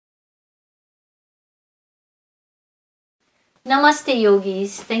Namaste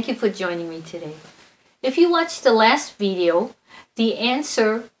yogis, thank you for joining me today. If you watched the last video, the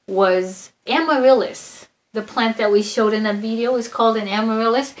answer was amaryllis. The plant that we showed in that video is called an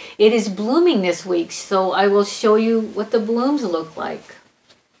amaryllis. It is blooming this week, so I will show you what the blooms look like.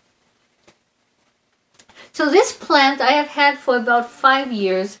 So this plant I have had for about 5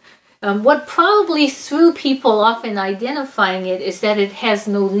 years. What probably threw people off in identifying it is that it has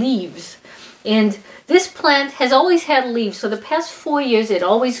no leaves. And this plant has always had leaves. For the past 4 years, it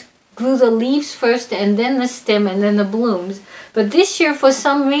always grew the leaves first and then the stem and then the blooms. But this year, for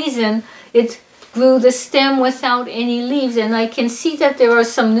some reason, it grew the stem without any leaves. And I can see that there are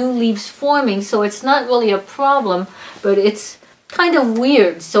some new leaves forming, so it's not really a problem, but it's kind of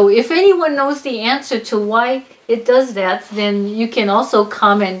weird. So if anyone knows the answer to why it does that, then you can also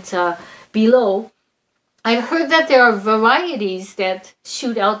comment below. I've heard that there are varieties that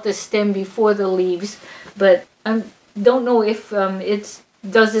shoot out the stem before the leaves, but I don't know if it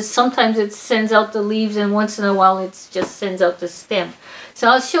does it. Sometimes it sends out the leaves and once in a while it just sends out the stem. So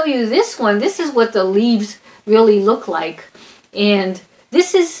I'll show you this one. This is what the leaves really look like. And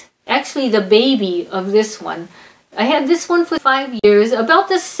this is actually the baby of this one. I had this one for 5 years. About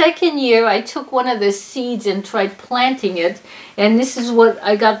the second year, I took one of the seeds and tried planting it. And this is what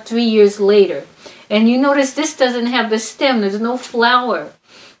I got 3 years later. And you notice this doesn't have the stem. There's no flower.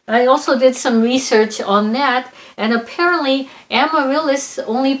 I also did some research on that. And apparently, amaryllis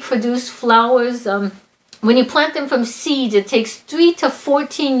only produce flowers. When you plant them from seeds, it takes 3 to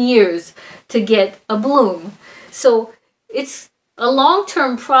 14 years to get a bloom. So it's a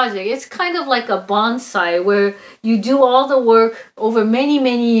long-term project. It's kind of like a bonsai where you do all the work over many,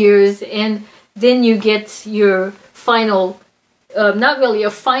 many years and then you get your final, not really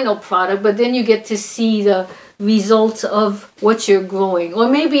a final product, but then you get to see the results of what you're growing. Or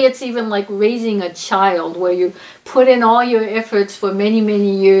maybe it's even like raising a child where you put in all your efforts for many,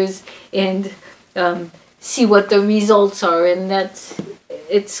 many years and see what the results are. And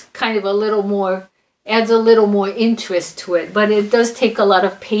it's kind of a little more, adds a little more interest to it, but it does take a lot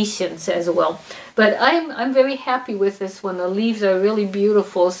of patience as well. But I'm very happy with this one. The leaves are really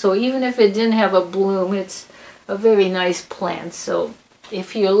beautiful, so even if it didn't have a bloom, it's a very nice plant. So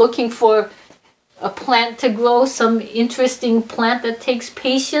if you're looking for a plant to grow, some interesting plant that takes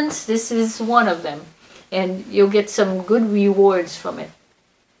patience, this is one of them, and you'll get some good rewards from it.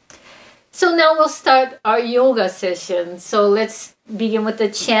 So now we'll start our yoga session. So let's begin with the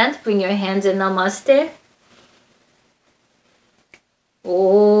chant. Bring your hands in Namaste.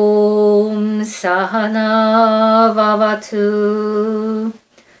 Om Sahana Vavatu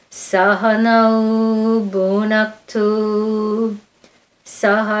Sahanau Bhunaktu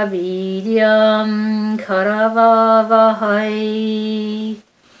Sahavidyam Karavavahai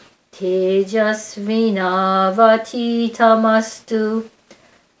Tejasvinavati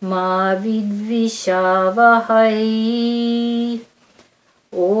Ma vidvishavahai.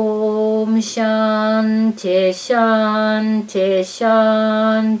 Om Shanti Shanti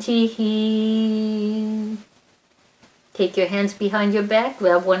Shanti. Take your hands behind your back,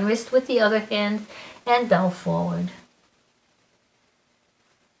 grab one wrist with the other hand, and bow forward.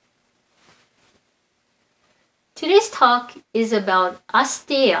 Today's talk is about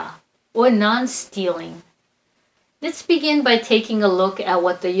Asteya, or non-stealing. Let's begin by taking a look at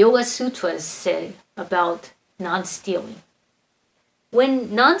what the Yoga Sutras say about non-stealing.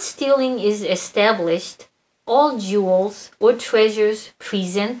 When non-stealing is established, all jewels or treasures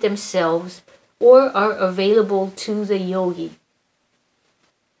present themselves or are available to the yogi.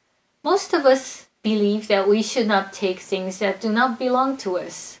 Most of us believe that we should not take things that do not belong to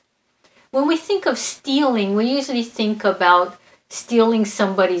us. When we think of stealing, we usually think about stealing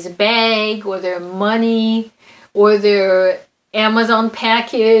somebody's bag or their money, or their Amazon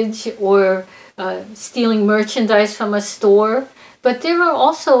package, or stealing merchandise from a store. But there are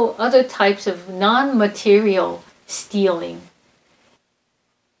also other types of non-material stealing.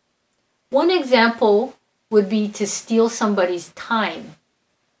 One example would be to steal somebody's time.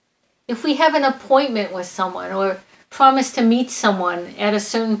 If we have an appointment with someone or promise to meet someone at a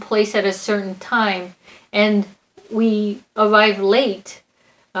certain place at a certain time and we arrive late,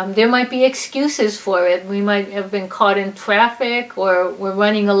 there might be excuses for it. We might have been caught in traffic or we're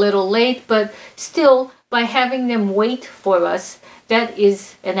running a little late, but still, by having them wait for us, that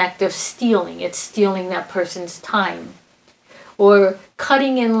is an act of stealing. It's stealing that person's time. Or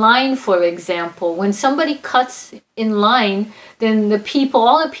cutting in line, for example. When somebody cuts in line, then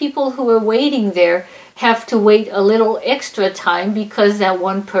all the people who are waiting there have to wait a little extra time because that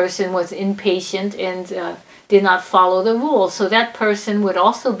one person was impatient and did not follow the rules. So that person would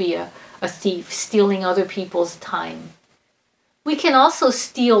also be a thief, stealing other people's time. We can also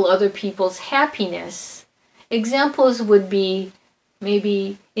steal other people's happiness. Examples would be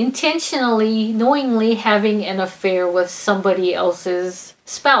maybe intentionally, knowingly having an affair with somebody else's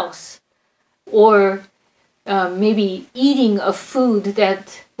spouse, or maybe eating a food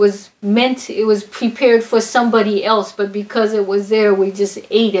that it was prepared for somebody else, but because it was there, we just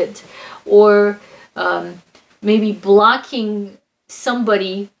ate it. Or maybe blocking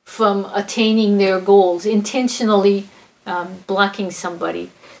somebody from attaining their goals, intentionally blocking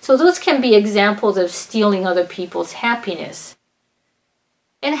somebody. So those can be examples of stealing other people's happiness.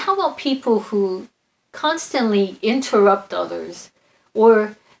 And how about people who constantly interrupt others,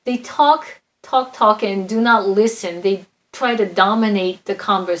 or they talk, and do not listen? They try to dominate the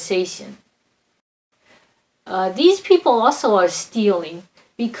conversation. These people also are stealing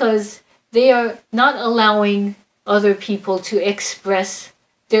because they are not allowing other people to express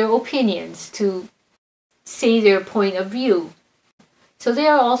their opinions, to say their point of view. So they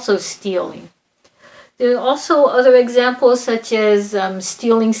are also stealing. There are also other examples such as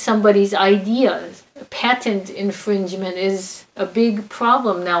stealing somebody's ideas. Patent infringement is a big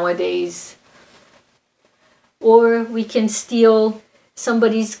problem nowadays. Or we can steal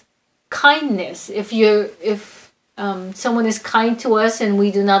somebody's kindness. If someone is kind to us and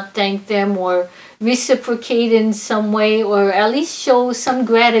we do not thank them or reciprocate in some way, or at least show some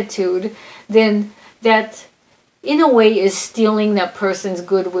gratitude, then that in a way is stealing that person's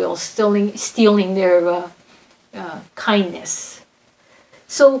goodwill, stealing their kindness.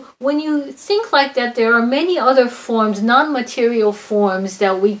 So when you think like that, there are many other forms, non-material forms,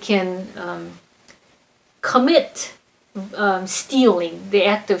 that we can commit stealing, the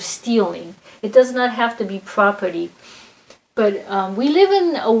act of stealing. It does not have to be property. But we live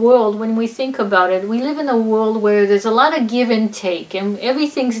in a world, when we think about it, we live in a world where there's a lot of give and take, and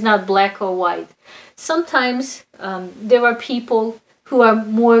everything's not black or white. Sometimes there are people who are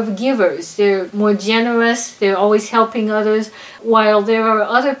more of givers. They're more generous. They're always helping others, while there are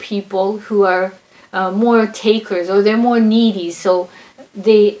other people who are more takers, or they're more needy. So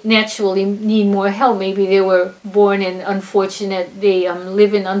they naturally need more help. Maybe they were born in they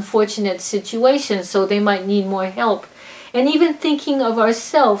live in unfortunate situations, so they might need more help. And even thinking of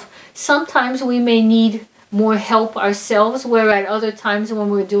ourselves, sometimes we may need more help ourselves, where at other times when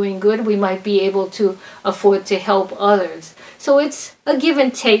we're doing good, we might be able to afford to help others. So it's a give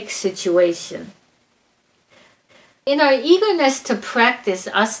and take situation. In our eagerness to practice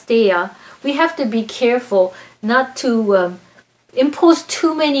Asteya, we have to be careful not to impose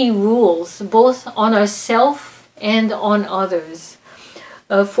too many rules, both on ourselves and on others.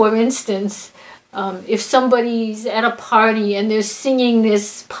 For instance, if somebody's at a party and they're singing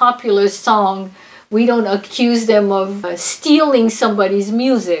this popular song, we don't accuse them of stealing somebody's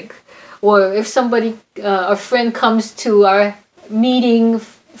music. Or if a friend comes to our meeting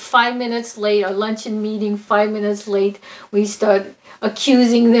 5 minutes late, our luncheon meeting 5 minutes late, we start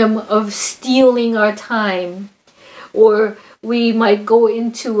accusing them of stealing our time. Or we might go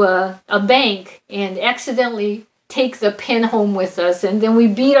into a bank and accidentally take the pen home with us, and then we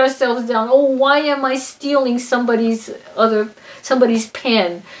beat ourselves down. Oh, why am I stealing somebody's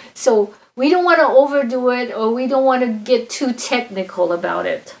pen? So we don't want to overdo it, or we don't want to get too technical about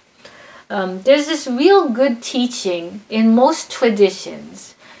it. There's this real good teaching in most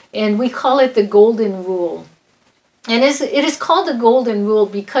traditions, and we call it the Golden Rule. And it is called the Golden Rule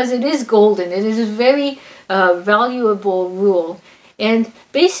because it is golden. It is a very valuable rule. And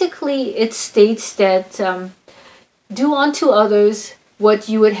basically it states that do unto others what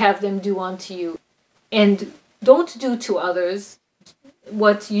you would have them do unto you. And don't do to others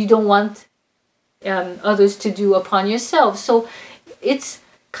what you don't want others to do upon yourself. So it's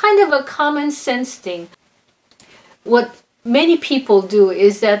kind of a common sense thing. What many people do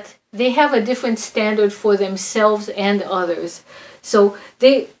is that they have a different standard for themselves and others. So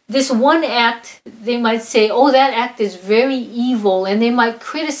this one act, they might say, oh, that act is very evil, and they might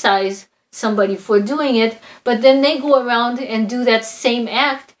criticize somebody for doing it, but then they go around and do that same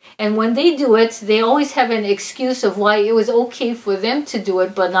act, and when they do it, they always have an excuse of why it was okay for them to do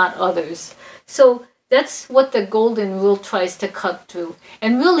it, but not others. So that's what the Golden Rule tries to cut through.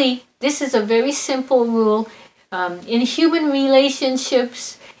 And really, this is a very simple rule. In human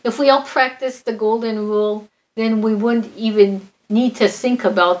relationships, if we all practice the Golden Rule, then we wouldn't even need to think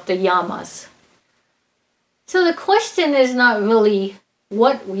about the yamas. So the question is not really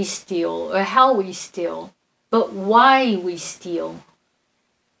what we steal or how we steal, but why we steal.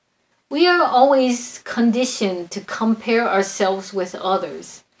 We are always conditioned to compare ourselves with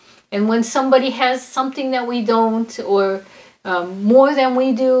others. And when somebody has something that we don't, or more than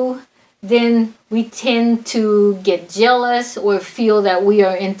we do, then we tend to get jealous or feel that we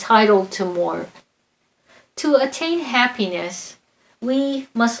are entitled to more. To attain happiness, we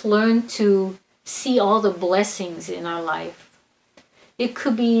must learn to see all the blessings in our life. It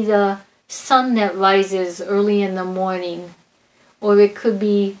could be the sun that rises early in the morning, or it could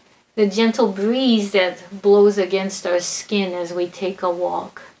be the gentle breeze that blows against our skin as we take a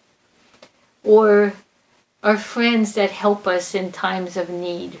walk, or our friends that help us in times of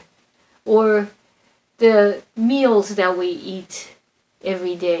need, or the meals that we eat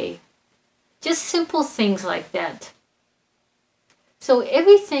every day. Just simple things like that. So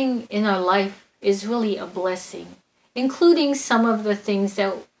everything in our life is really a blessing, including some of the things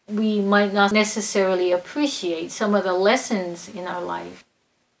that we might not necessarily appreciate, some of the lessons in our life.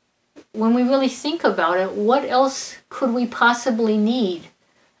 When we really think about it, what else could we possibly need?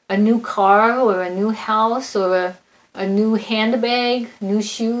 A new car or a new house or a new handbag, new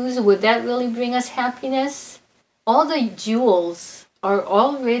shoes? Would that really bring us happiness? All the jewels are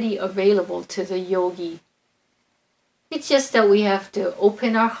already available to the yogi. It's just that we have to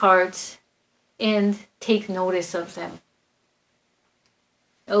open our hearts and take notice of them.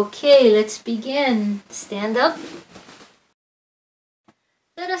 Okay, let's begin. Stand up.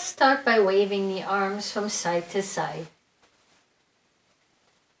 Let us start by waving the arms from side to side.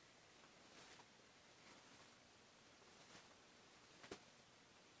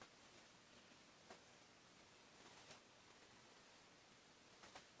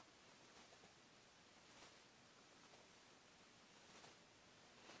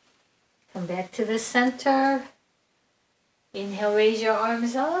 Come back to the center. Inhale, raise your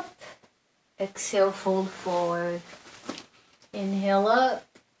arms up. Exhale, fold forward. Inhale up.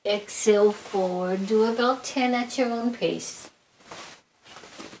 Exhale, forward. Do about 10 at your own pace.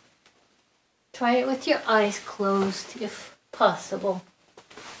 Try it with your eyes closed if possible.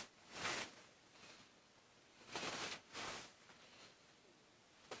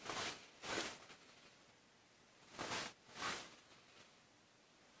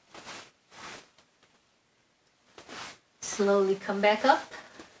 Slowly come back up.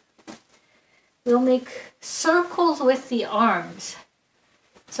 We'll make circles with the arms.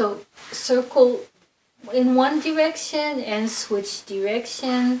 So circle in one direction and switch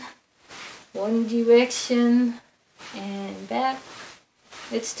direction. One direction and back.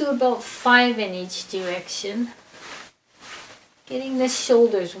 Let's do about 5 in each direction. Getting the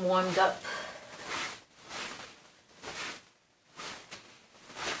shoulders warmed up.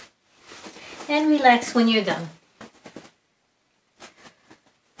 And relax when you're done.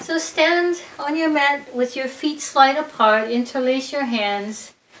 So stand on your mat with your feet slide apart, interlace your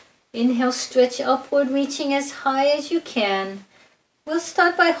hands. Inhale, stretch upward, reaching as high as you can. We'll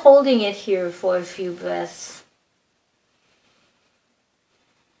start by holding it here for a few breaths.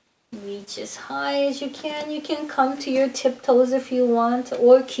 Reach as high as you can. You can come to your tiptoes if you want,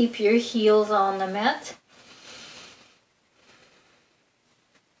 or keep your heels on the mat.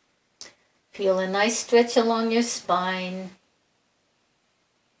 Feel a nice stretch along your spine.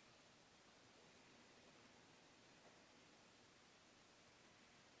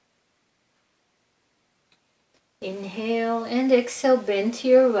 Inhale and exhale, bend to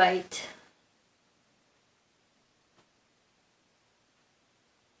your right.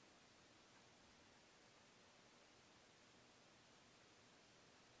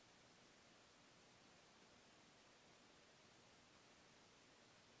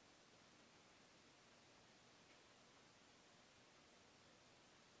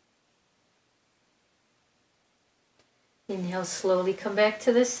 Inhale, slowly come back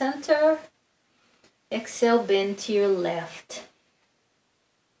to the center. Exhale, bend to your left.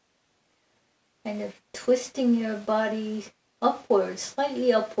 Kind of twisting your body upward,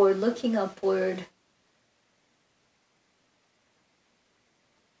 slightly upward, looking upward.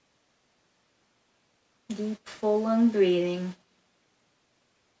 Deep, full lung breathing.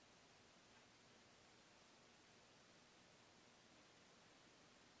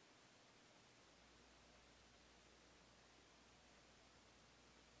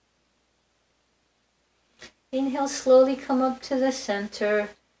 Inhale, slowly come up to the center.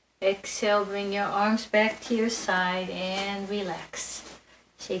 Exhale, bring your arms back to your side and relax.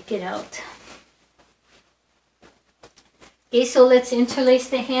 Shake it out. Okay, so let's interlace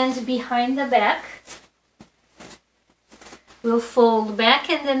the hands behind the back. We'll fold back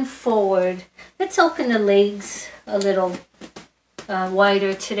and then forward. Let's open the legs a little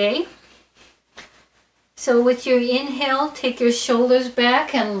wider today. So with your inhale, take your shoulders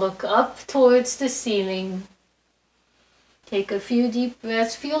back and look up towards the ceiling. Take a few deep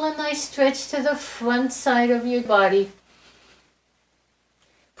breaths. Feel a nice stretch to the front side of your body.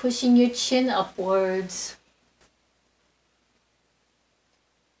 pushing your chin upwards.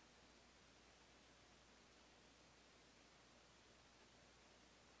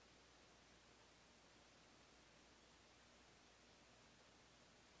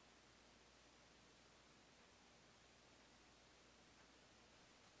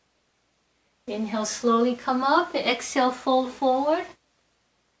 Inhale, slowly come up. Exhale, fold forward.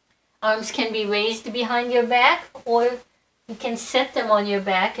 Arms can be raised behind your back, or you can set them on your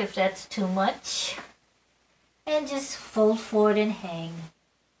back if that's too much. And just fold forward and hang.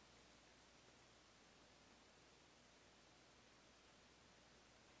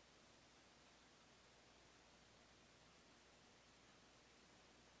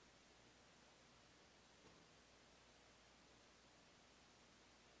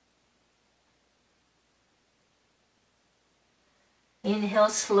 Inhale,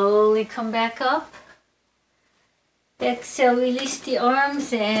 slowly come back up. Exhale, release the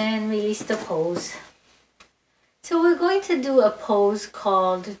arms and release the pose. So we're going to do a pose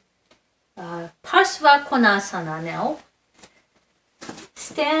called Parsvakonasana now.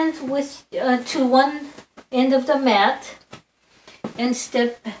 Stand with to one end of the mat and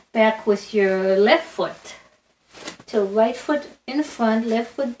step back with your left foot. So right foot in front,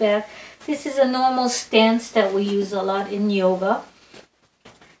 left foot back. This is a normal stance that we use a lot in yoga.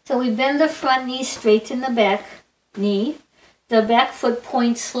 So we bend the front knee, straighten the back knee. The back foot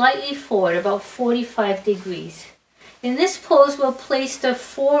points slightly forward, about 45 degrees. In this pose, we'll place the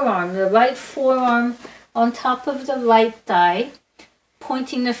forearm, the right forearm, on top of the right thigh,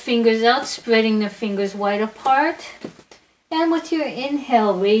 pointing the fingers out, spreading the fingers wide apart. And with your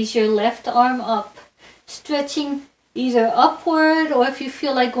inhale, raise your left arm up, stretching either upward, or if you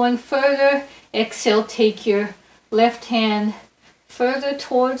feel like going further, exhale, take your left hand further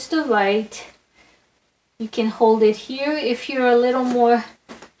towards the right. You can hold it here. If you're a little more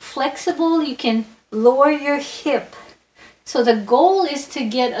flexible, you can lower your hip. So the goal is to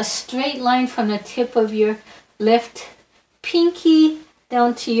get a straight line from the tip of your left pinky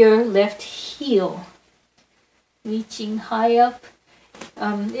down to your left heel. Reaching high up.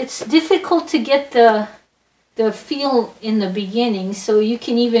 It's difficult to get the feel in the beginning, so you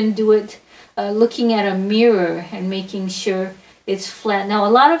can even do it looking at a mirror and making sure it's flat. Now, a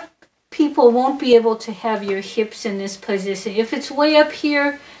lot of people won't be able to have your hips in this position. If it's way up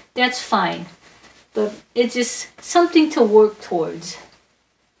here, that's fine. But it's just something to work towards.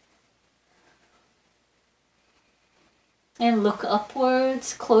 And look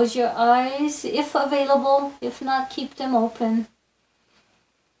upwards. Close your eyes if available. If not, keep them open.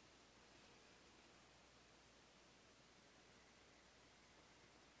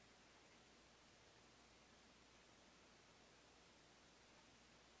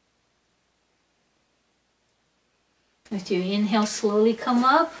 With your inhale, slowly come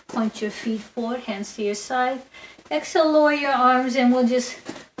up, point your feet forward, hands to your side. Exhale, lower your arms, and we'll just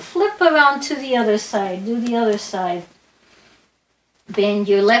flip around to the other side. Do the other side. Bend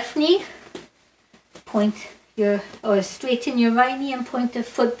your left knee, straighten your right knee and point the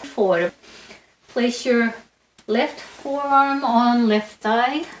foot forward. Place your left forearm on left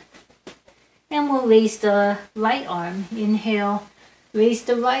thigh, and we'll raise the right arm. Inhale, raise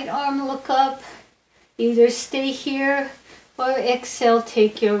the right arm, look up. Either stay here or exhale,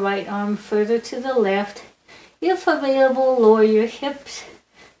 take your right arm further to the left. If available, lower your hips.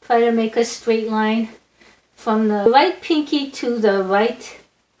 Try to make a straight line from the right pinky to the right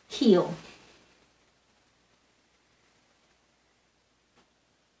heel.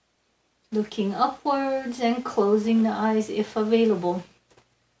 Looking upwards and closing the eyes if available.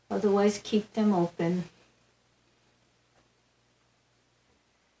 Otherwise, keep them open.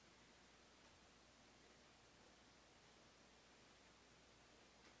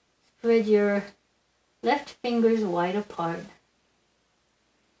 Spread your left fingers wide apart.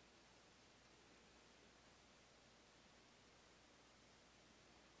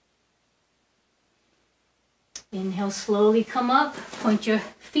 Inhale, slowly come up. Point your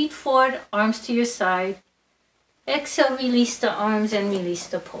feet forward, arms to your side. Exhale, release the arms and release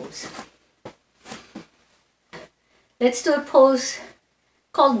the pose. Let's do a pose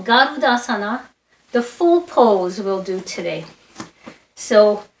called Garudasana. The full pose we'll do today.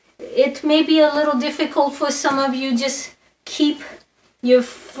 So it may be a little difficult for some of you. Just keep your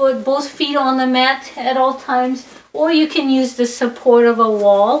foot, both feet on the mat at all times, or you can use the support of a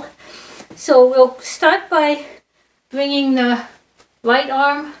wall. So we'll start by bringing the right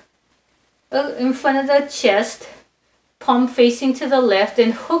arm in front of the chest, palm facing to the left,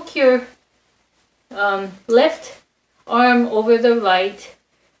 and hook your left arm over the right.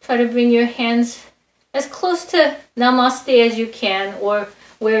 Try to bring your hands as close to Namaste as you can, or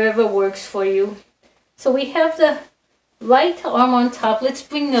wherever works for you. So we have the right arm on top. Let's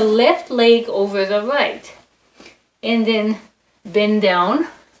bring the left leg over the right. And then bend down.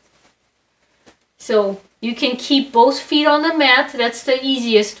 So you can keep both feet on the mat. That's the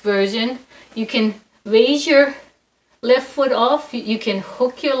easiest version. You can raise your left foot off. You can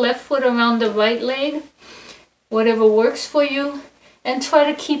hook your left foot around the right leg. Whatever works for you. And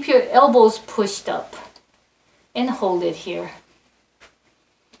try to keep your elbows pushed up. And hold it here.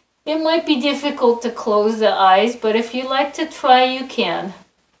 It might be difficult to close the eyes, but if you like to try, you can.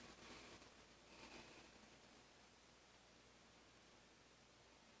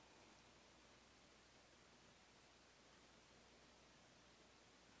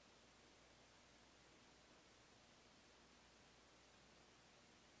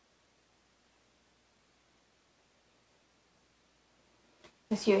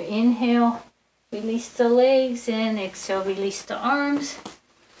 With your inhale, release the legs, and exhale, release the arms.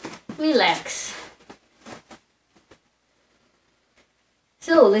 Relax.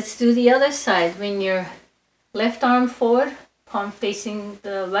 So let's do the other side. Bring your left arm forward, palm facing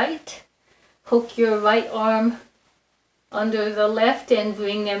the right. Hook your right arm under the left and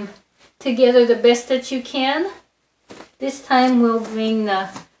bring them together the best that you can. This time we'll bring the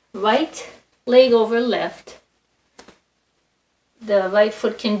right leg over left. The right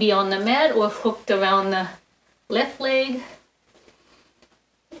foot can be on the mat or hooked around the left leg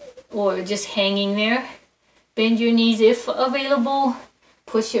or just hanging there. Bend your knees if available.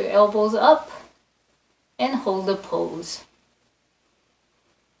 Push your elbows up and hold the pose.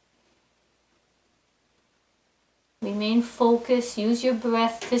 Remain focused. Use your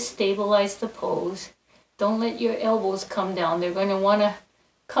breath to stabilize the pose. Don't let your elbows come down. They're going to want to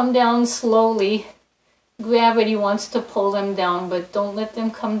come down slowly. Gravity wants to pull them down, but don't let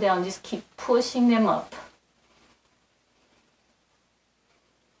them come down. Just keep pushing them up.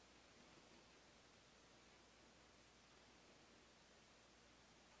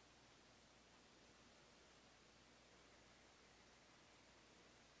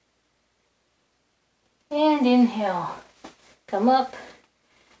 And inhale. Come up.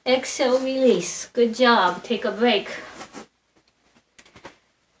 Exhale, release. Good job. Take a break.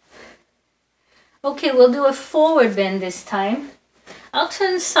 Okay, we'll do a forward bend this time. I'll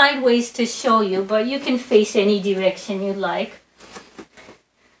turn sideways to show you, but you can face any direction you like.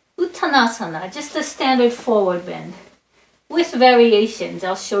 Uttanasana, just a standard forward bend. With variations,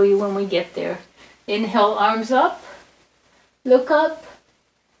 I'll show you when we get there. Inhale, arms up. Look up.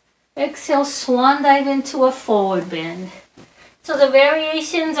 Exhale, swan dive into a forward bend. So the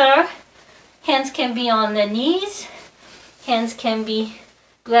variations are, hands can be on the knees. Hands can be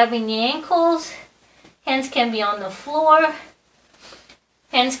grabbing the ankles. Hands can be on the floor.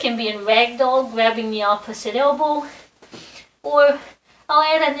 Hands can be in ragdoll, grabbing the opposite elbow. Or I'll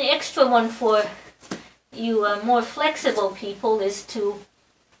add an extra one for you more flexible people, is to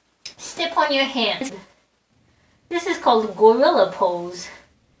step on your hands. This is called gorilla pose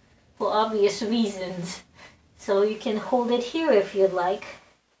for obvious reasons. So you can hold it here if you'd like.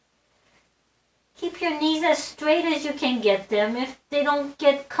 Keep your knees as straight as you can get them. If they don't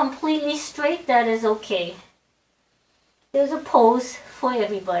get completely straight, that is okay. There's a pose for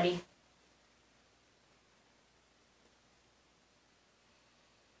everybody.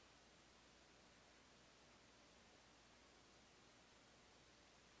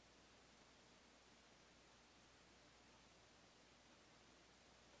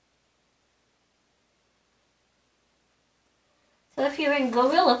 So if you're in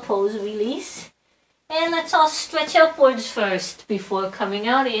gorilla pose, release. And let's all stretch upwards first before coming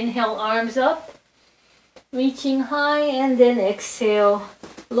out. Inhale, arms up, reaching high, and then exhale,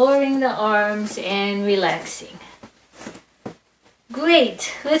 lowering the arms and relaxing.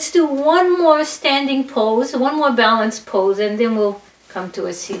 Great. Let's do one more standing pose, one more balance pose, and then we'll come to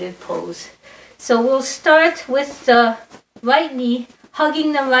a seated pose. So we'll start with the right knee,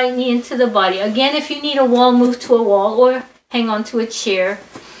 hugging the right knee into the body. Again, if you need a wall, move to a wall or hang on to a chair.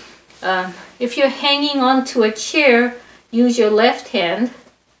 If you're hanging onto a chair, use your left hand.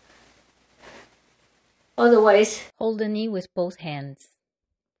 Otherwise, hold the knee with both hands.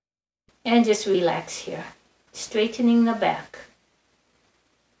 And just relax here, straightening the back.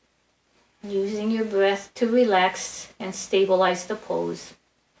 Using your breath to relax and stabilize the pose.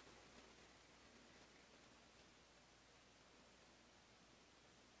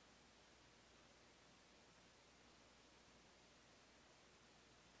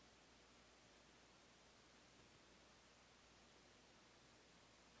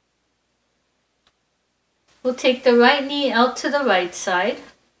 We'll take the right knee out to the right side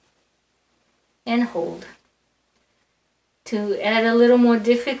and hold. To add a little more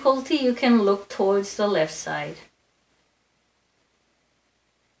difficulty, you can look towards the left side.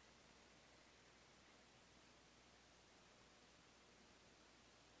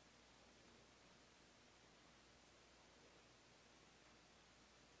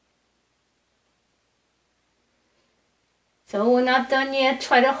 So we're not done yet.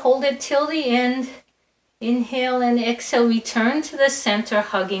 Try to hold it till the end. Inhale and exhale, return to the center,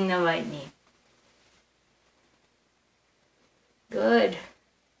 hugging the right knee. Good.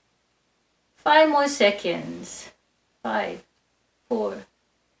 5 more seconds. 5, 4,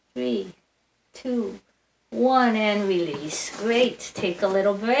 3, 2, 1, and release. Great. Take a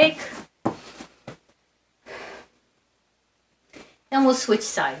little break. And we'll switch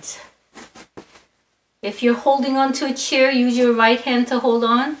sides. If you're holding onto a chair, use your right hand to hold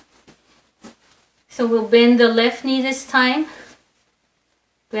on. So we'll bend the left knee this time,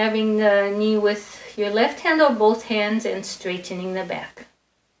 grabbing the knee with your left hand or both hands and straightening the back.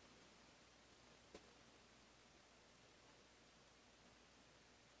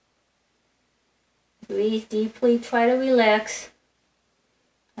 Breathe deeply, try to relax.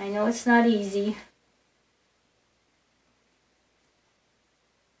 I know it's not easy.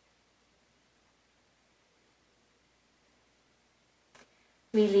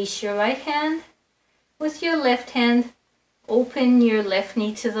 Release your right hand. With your left hand, open your left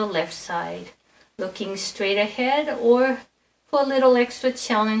knee to the left side, looking straight ahead, or for a little extra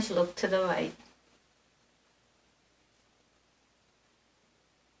challenge, look to the right.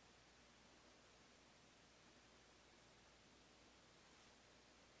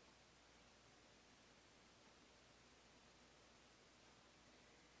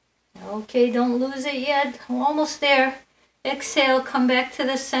 Okay, don't lose it yet. We're almost there. Exhale, come back to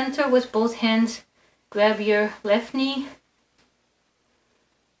the center with both hands. Grab your left knee,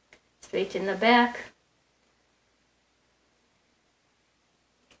 straighten the back.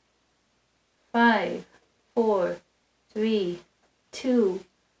 5, 4, 3, 2,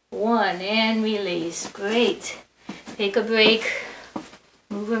 1, and release. Great. Take a break.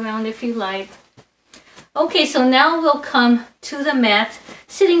 Move around if you like. Okay, so now we'll come to the mat,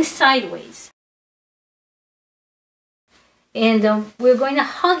 sitting sideways. And we're going to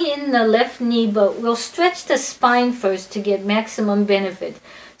hug in the left knee, but we'll stretch the spine first to get maximum benefit.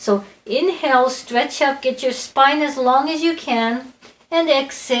 So inhale, stretch up, get your spine as long as you can. And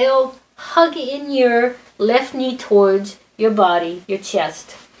exhale, hug in your left knee towards your body, your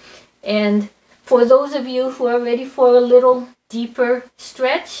chest. And for those of you who are ready for a little deeper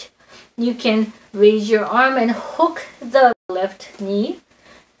stretch, you can raise your arm and hook the left knee,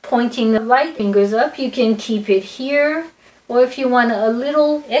 pointing the right fingers up. You can keep it here. Or if you want a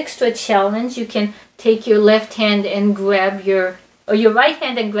little extra challenge, you can take your left hand and grab your right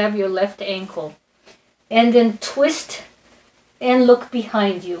hand and grab your left ankle. And then twist and look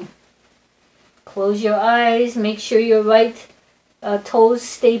behind you. Close your eyes, make sure your right toes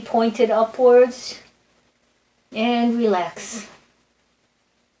stay pointed upwards. And relax.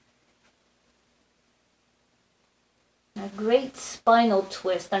 A great spinal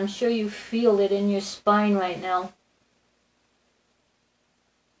twist. I'm sure you feel it in your spine right now.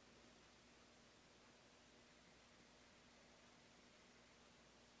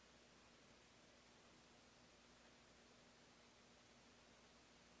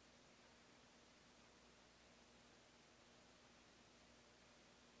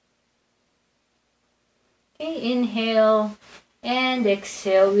 Okay, inhale and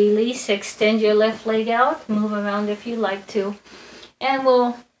exhale, release, extend your left leg out, move around if you like to, and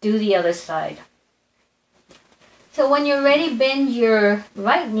we'll do the other side. So when you're ready, bend your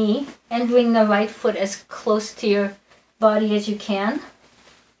right knee and bring the right foot as close to your body as you can.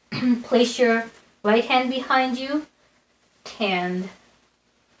 Place your right hand behind you, hand,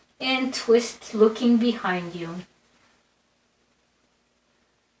 and twist looking behind you.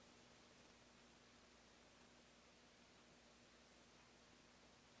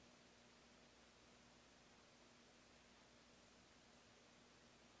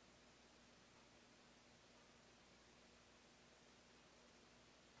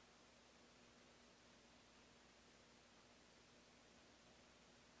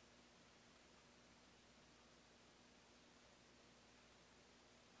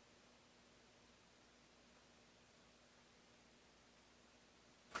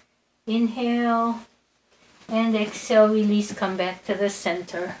 Inhale and exhale, release, come back to the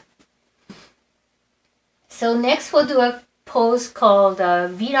center. So next we'll do a pose called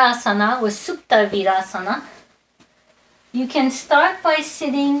Virasana or Supta Virasana. You can start by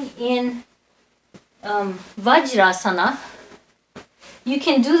sitting in Vajrasana. You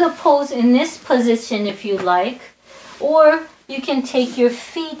can do the pose in this position if you like, Or you can take your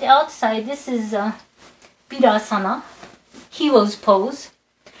feet outside. This is Virasana, hero's pose.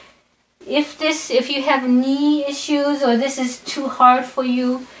 If you have knee issues or this is too hard for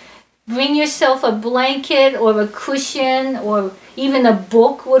you, bring yourself a blanket or a cushion, or even a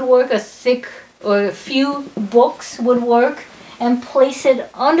book would work, a thick or a few books would work, and place it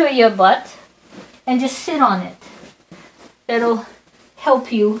under your butt and just sit on it. That'll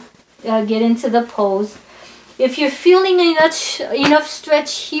help you get into the pose. If you're feeling enough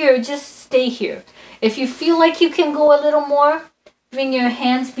stretch here, just stay here. If you feel like you can go a little more, bring your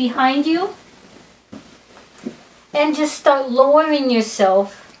hands behind you and just start lowering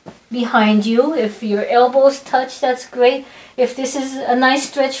yourself behind you. If your elbows touch, that's great. If this is a nice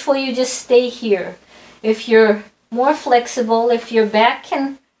stretch for you, just stay here. If you're more flexible, if your back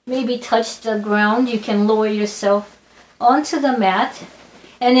can maybe touch the ground, you can lower yourself onto the mat.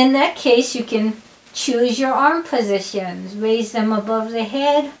 And in that case, you can choose your arm positions. Raise them above the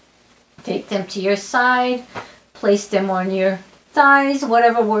head, take them to your side, place them on your thighs,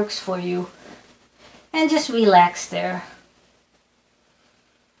 whatever works for you. And just relax there.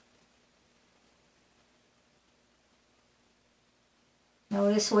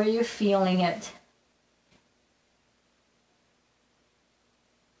 Notice where you're feeling it.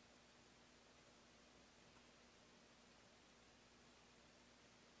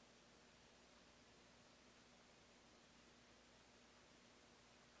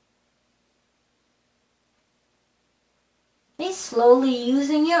 Okay, slowly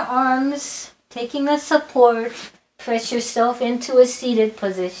using your arms, taking a support, press yourself into a seated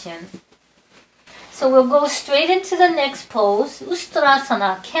position. So we'll go straight into the next pose,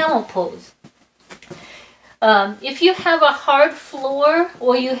 Ustrasana, camel pose. If you have a hard floor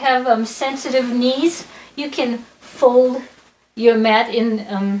or you have sensitive knees, you can fold your mat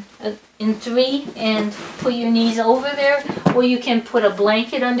in three and put your knees over there, or you can put a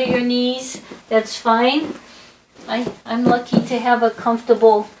blanket under your knees. That's fine. I'm lucky to have a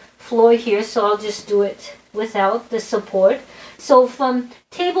comfortable floor here, so I'll just do it without the support. So from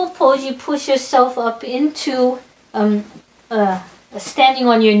table pose, you push yourself up into standing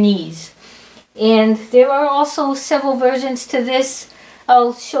on your knees. And there are also several versions to this.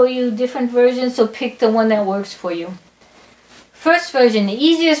 I'll show you different versions, so pick the one that works for you. First version, the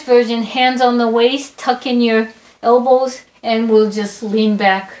easiest version, hands on the waist, tuck in your elbows, and we'll just lean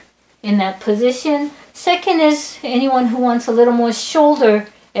back in that position. Second is anyone who wants a little more shoulder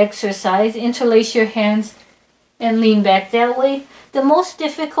exercise, interlace your hands and lean back that way. The most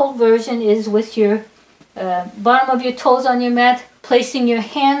difficult version is with your bottom of your toes on your mat, placing your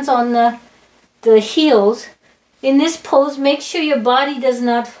hands on the heels. In this pose, make sure your body does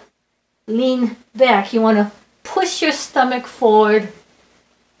not lean back. You want to push your stomach forward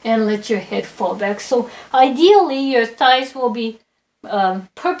and let your head fall back. So ideally, your thighs will be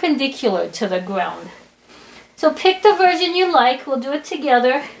perpendicular to the ground. So pick the version you like. We'll do it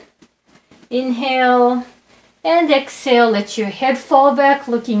together. Inhale and exhale. Let your head fall back,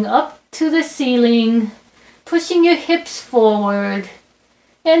 looking up to the ceiling, pushing your hips forward,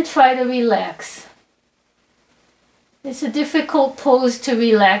 and try to relax. It's a difficult pose to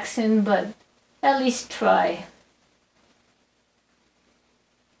relax in, but at least try.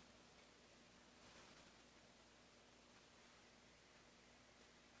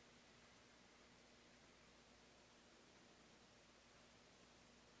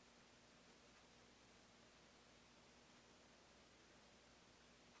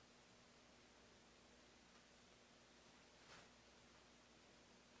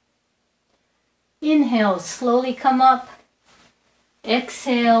 Inhale, slowly come up.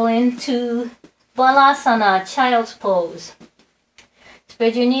 Exhale into Balasana, child's pose.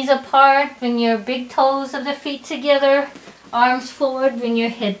 Spread your knees apart, bring your big toes of the feet together, arms forward, bring your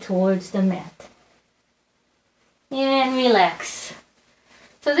head towards the mat. And relax.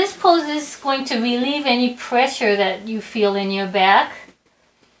 So this pose is going to relieve any pressure that you feel in your back.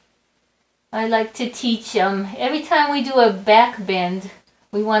 I like to teach every time we do a back bend,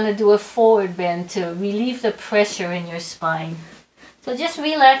 we want to do a forward bend to relieve the pressure in your spine. So just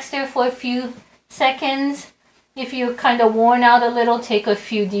relax there for a few seconds. If you're kind of worn out a little, take a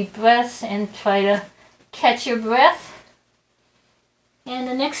few deep breaths and try to catch your breath. And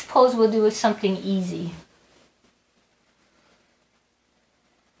the next pose we'll do is something easy.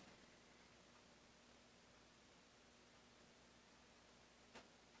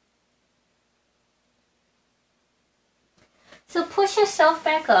 So push yourself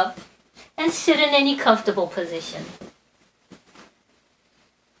back up and sit in any comfortable position.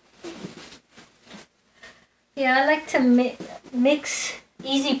 Yeah, I like to mix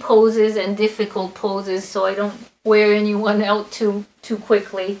easy poses and difficult poses so I don't wear anyone out too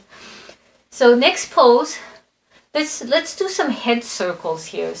quickly. So next pose, let's do some head circles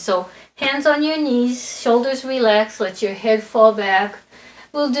here. So hands on your knees, shoulders relaxed, let your head fall back.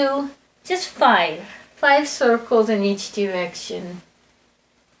 We'll do just five circles in each direction.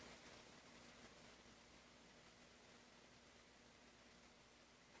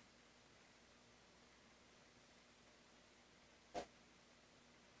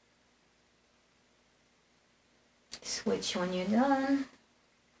 Switch when you're done.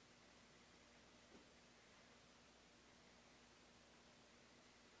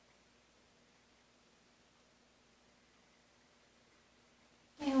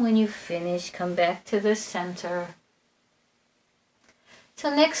 And when you finish, come back to the center.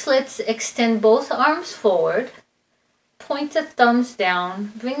 So next, let's extend both arms forward. Point the thumbs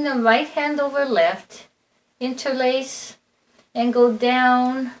down. Bring the right hand over left. Interlace and go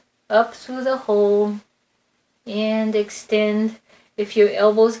down, up through the hole. And extend. If your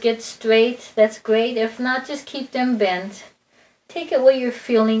elbows get straight, that's great. If not, just keep them bent. Take it where you're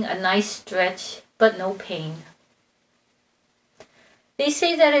feeling a nice stretch, but no pain. They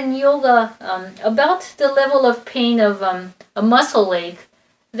say that in yoga, about the level of pain of a muscle ache,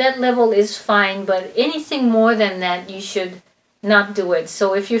 that level is fine, but anything more than that, you should not do it.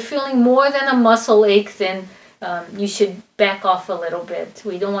 So if you're feeling more than a muscle ache, then you should back off a little bit.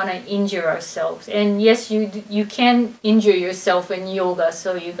 We don't want to injure ourselves. And yes, you can injure yourself in yoga,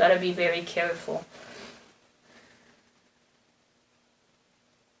 so you got to be very careful.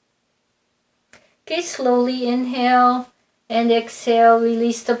 Okay, slowly inhale and exhale,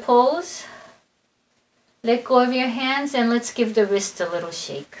 release the pose. Let go of your hands and let's give the wrist a little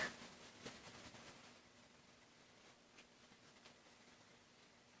shake.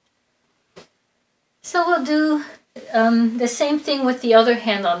 So we'll do the same thing with the other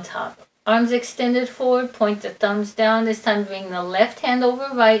hand on top. Arms extended forward, point the thumbs down. This time bring the left hand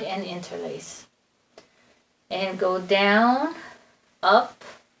over right and interlace. And go down, up,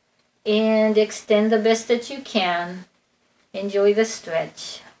 and extend the best that you can. Enjoy the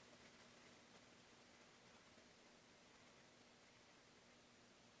stretch.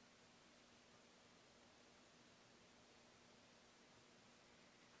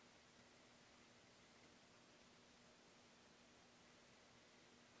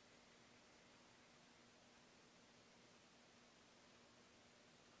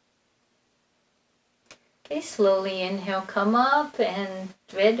 Okay, slowly inhale, come up, and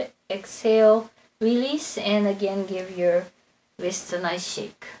dread, exhale, release, and again give your wrists a nice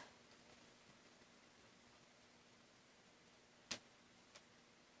shake.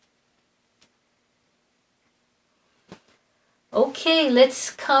 Okay, let's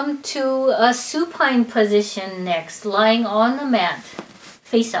come to a supine position next, lying on the mat,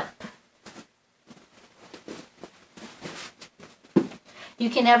 face up. You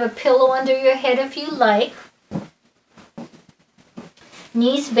can have a pillow under your head if you like.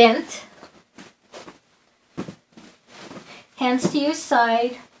 Knees bent. Hands to your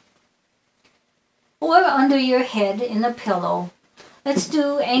side. Or under your head in a pillow. Let's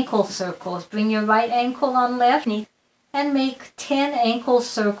do ankle circles. Bring your right ankle on left knee and make 10 ankle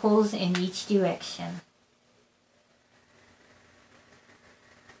circles in each direction.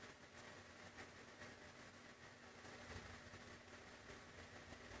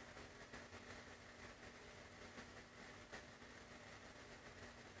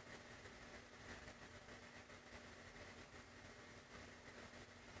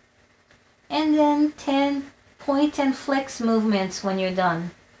 And then 10 point and flex movements when you're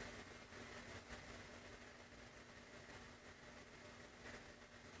done.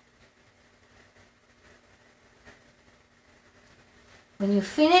 When you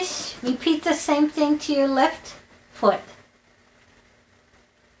finish, repeat the same thing to your left foot.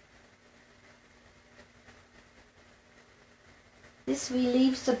 This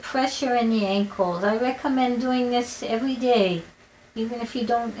relieves the pressure in the ankles. I recommend doing this every day. Even if you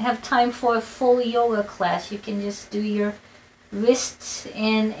don't have time for a full yoga class, you can just do your wrists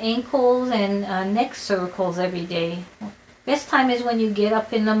and ankles and neck circles every day. Best time is when you get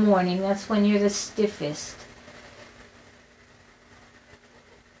up in the morning. That's when you're the stiffest.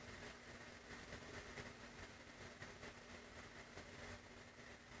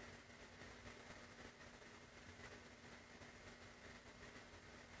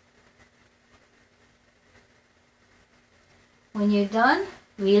 When you're done,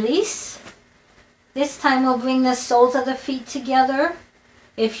 release. This time we'll bring the soles of the feet together.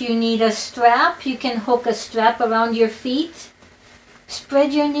 If you need a strap, you can hook a strap around your feet.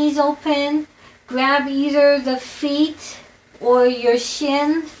 Spread your knees open. Grab either the feet or your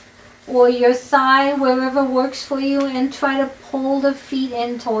shin or your thigh, wherever works for you, and try to pull the feet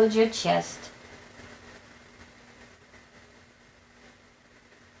in towards your chest.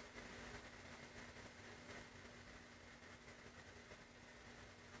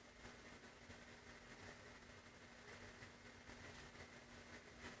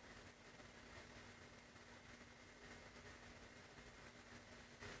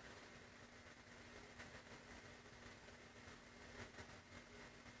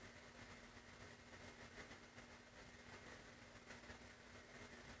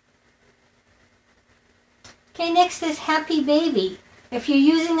 Okay, next is happy baby. If you're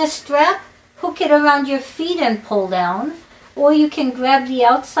using a strap, hook it around your feet and pull down. Or you can grab the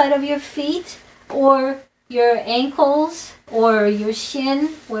outside of your feet or your ankles or your shin,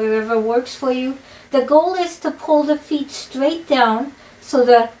 wherever works for you. The goal is to pull the feet straight down so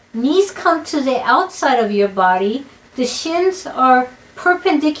the knees come to the outside of your body, the shins are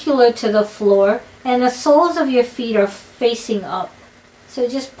perpendicular to the floor, and the soles of your feet are facing up. So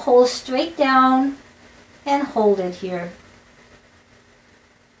just pull straight down and hold it here.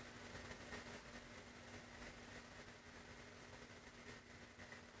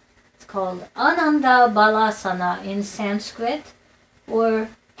 It's called Ananda Balasana in Sanskrit, or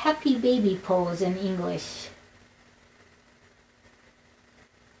happy baby pose in English.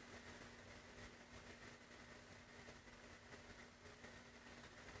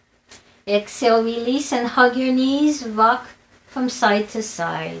 Exhale, release and hug your knees, rock from side to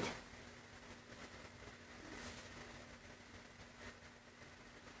side.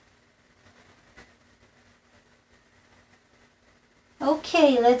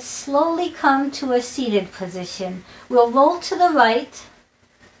 Okay, let's slowly come to a seated position. We'll roll to the right,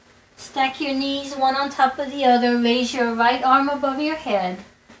 stack your knees one on top of the other, raise your right arm above your head,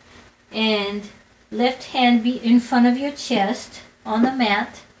 and left hand be in front of your chest on the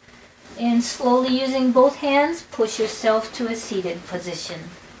mat, and slowly using both hands, push yourself to a seated position.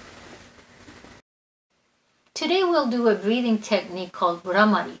 Today we'll do a breathing technique called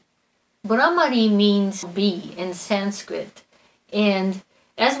bhramari. Bhramari means bee in Sanskrit. And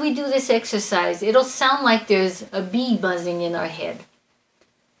as we do this exercise, it'll sound like there's a bee buzzing in our head.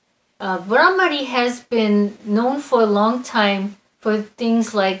 Bhramari has been known for a long time for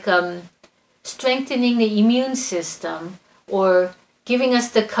things like strengthening the immune system or giving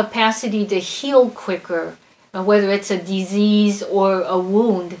us the capacity to heal quicker, whether it's a disease or a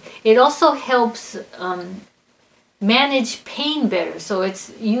wound. It also helps manage pain better. So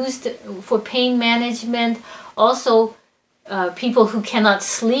it's used for pain management. Also, people who cannot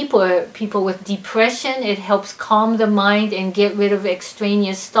sleep or people with depression, it helps calm the mind and get rid of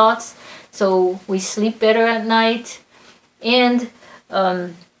extraneous thoughts, so we sleep better at night. And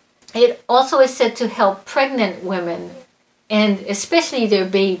it also is said to help pregnant women, and especially their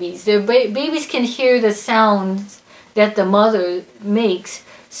babies. Their babies can hear the sounds that the mother makes,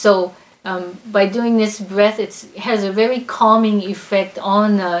 so by doing this breath, it has a very calming effect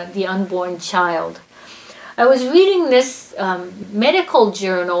on the unborn child. I was reading this medical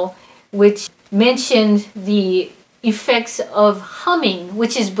journal which mentioned the effects of humming,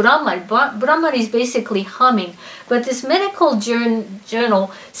 which is bhramari. Bhramari is basically humming. But this medical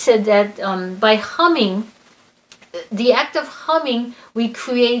journal said that by humming, the act of humming, we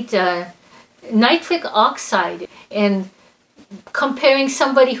create nitric oxide. And comparing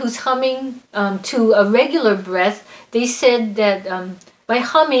somebody who's humming to a regular breath, they said that by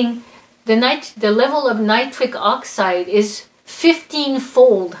humming, the level of nitric oxide is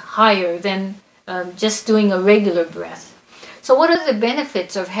 15-fold higher than just doing a regular breath. So what are the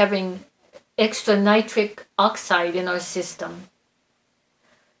benefits of having extra nitric oxide in our system?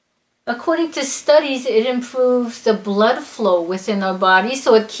 According to studies, it improves the blood flow within our body,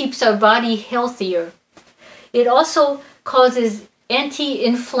 so it keeps our body healthier. It also causes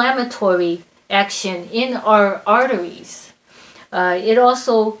anti-inflammatory action in our arteries. It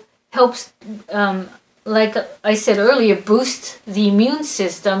also helps, like I said earlier, boost the immune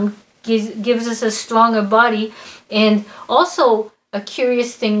system, gives us a stronger body. And also a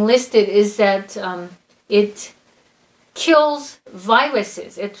curious thing listed is that it kills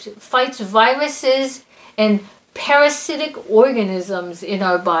viruses. It fights viruses and parasitic organisms in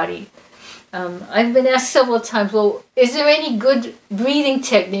our body. I've been asked several times, well, is there any good breathing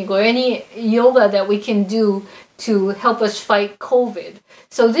technique or any yoga that we can do to help us fight COVID?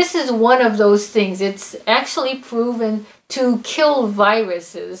 So this is one of those things. It's actually proven to kill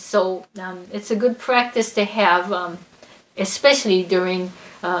viruses. So it's a good practice to have, especially during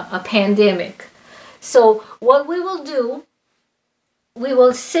a pandemic. So what we will do we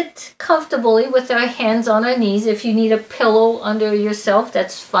will sit comfortably with our hands on our knees. If you need a pillow under yourself,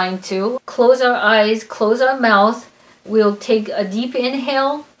 that's fine too. Close our eyes, close our mouth. We'll take a deep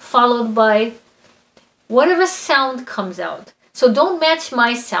inhale, followed by whatever sound comes out. So don't match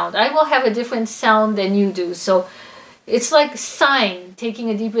my sound. I will have a different sound than you do. So it's like sighing, taking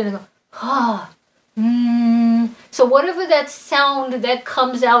a deep inhale. Ah, So whatever that sound that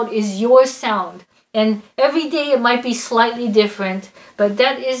comes out is your sound. And every day it might be slightly different, but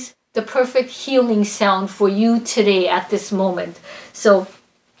that is the perfect healing sound for you today at this moment. So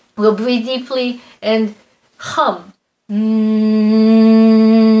we'll breathe deeply and hum. And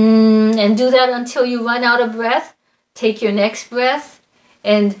do that until you run out of breath. Take your next breath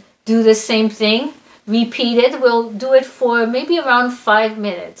and do the same thing. Repeat it. We'll do it for maybe around 5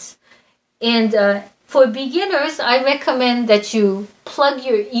 minutes. And for beginners, I recommend that you plug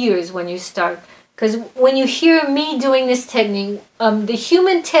your ears when you start. Because when you hear me doing this technique, the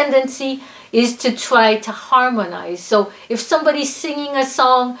human tendency is to try to harmonize. So if somebody's singing a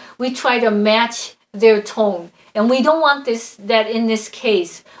song, we try to match their tone. And we don't want that in this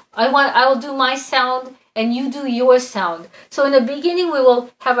case. I will do my sound and you do your sound. So in the beginning, we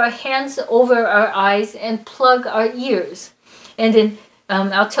will have our hands over our eyes and plug our ears. And then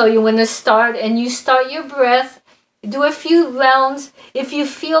I'll tell you when to start, and you start your breath. Do a few rounds. If you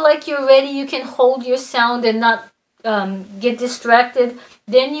feel like you're ready, you can hold your sound and not get distracted.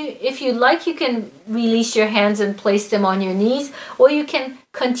 Then if you like, you can release your hands and place them on your knees, or you can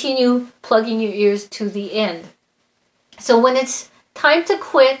continue plugging your ears to the end. So when it's time to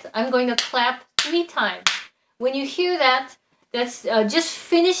quit, I'm going to clap 3 times. When you hear that, that's just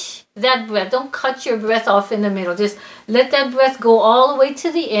finish that breath. Don't cut your breath off in the middle. Just let that breath go all the way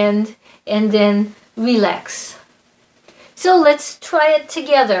to the end and then relax. So let's try it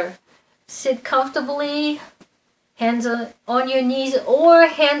together. Sit comfortably, hands on your knees or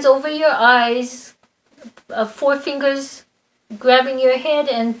hands over your eyes, 4 fingers grabbing your head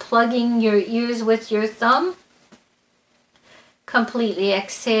and plugging your ears with your thumb. Completely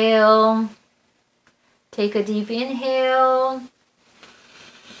exhale. Take a deep inhale.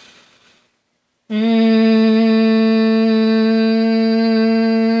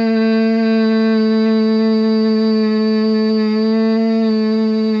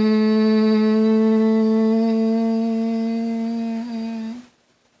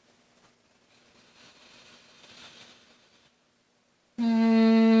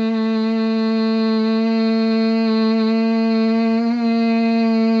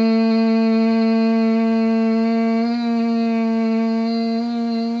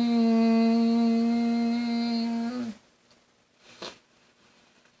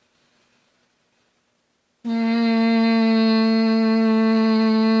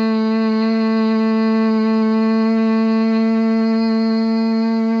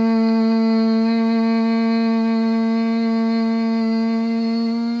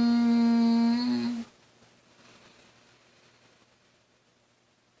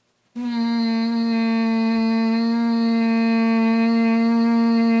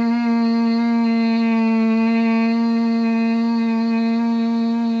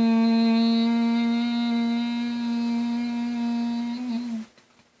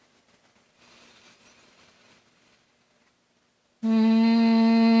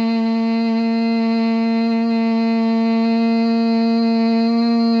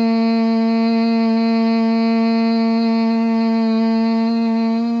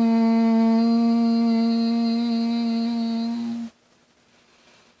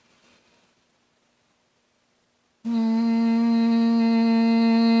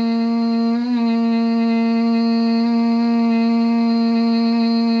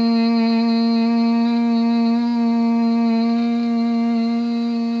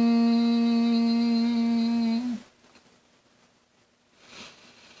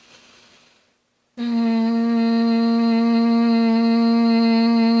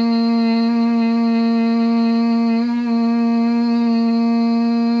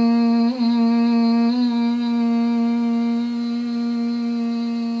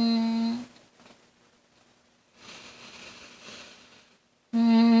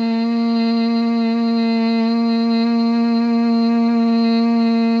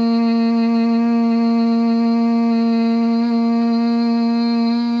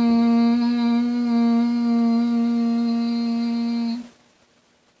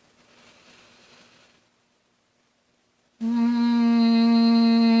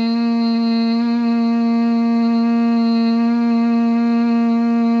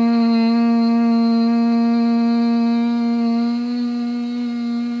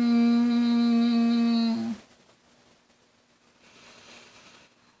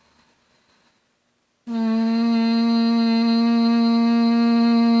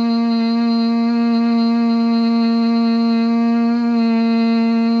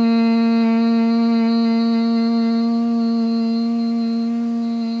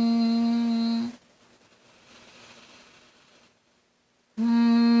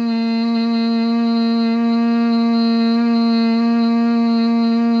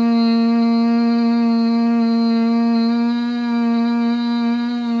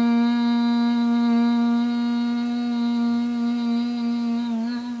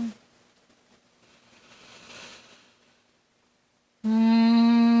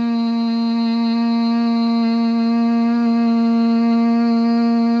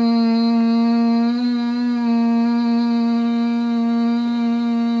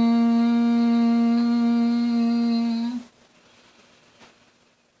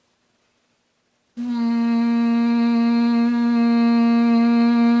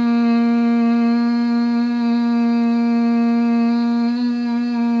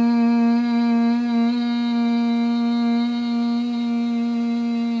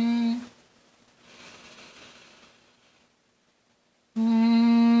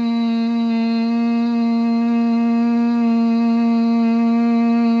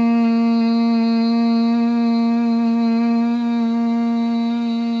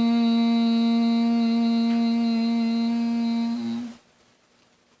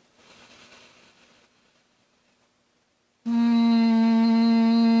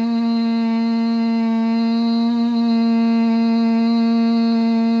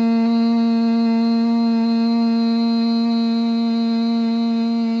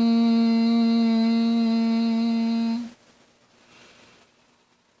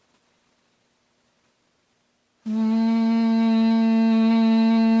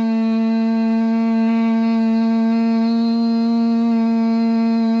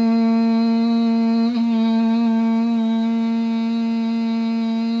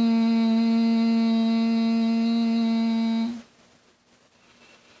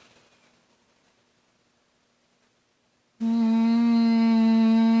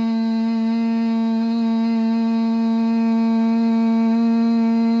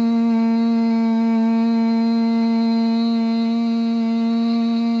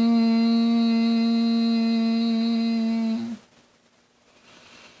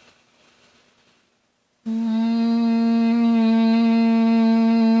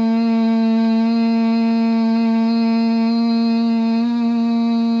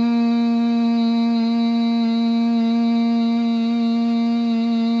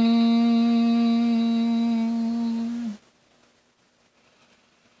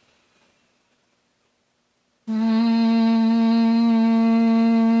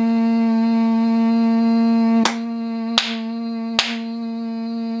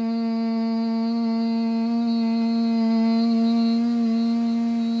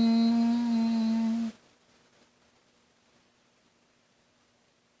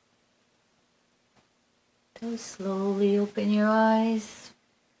 So slowly open your eyes.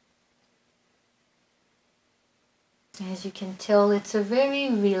 As you can tell, it's a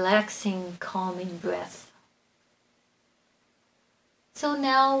very relaxing, calming breath. So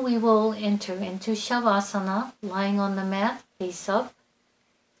now we will enter into Shavasana, lying on the mat, face up.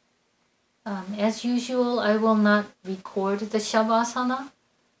 As usual, I will not record the Shavasana,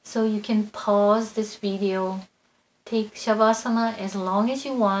 so you can pause this video, take Shavasana as long as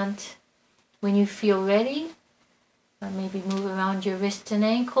you want. When you feel ready, maybe move around your wrists and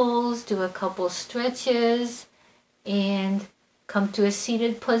ankles, do a couple stretches, and come to a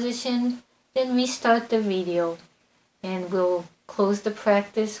seated position, then restart the video, and we'll close the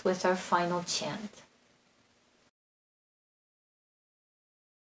practice with our final chant.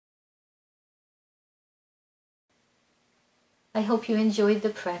 I hope you enjoyed the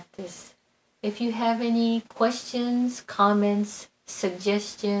practice. If you have any questions, comments,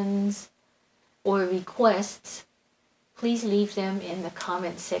 suggestions, or requests, please leave them in the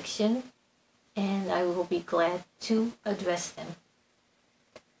comment section, and I will be glad to address them.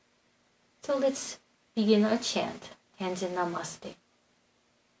 So let's begin our chant. Hands in Namaste.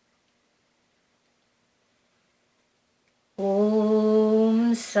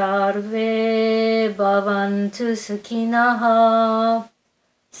 Om Sarve Bhavantu Sukhinaha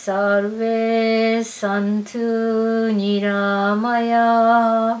Sarve Santu Niramaya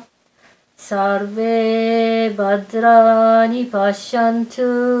Sarve Bhadrani Pashyantu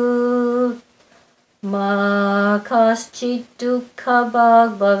Ma Kaschit Dukkha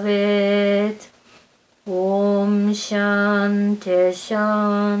Bhag Bhavet. Om Shanti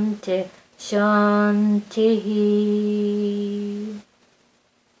Shanti Shanti.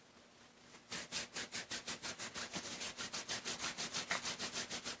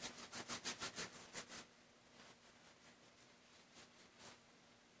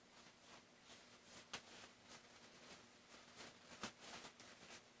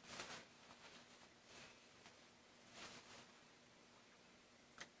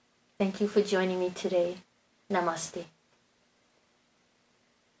 Thank you for joining me today. Namaste.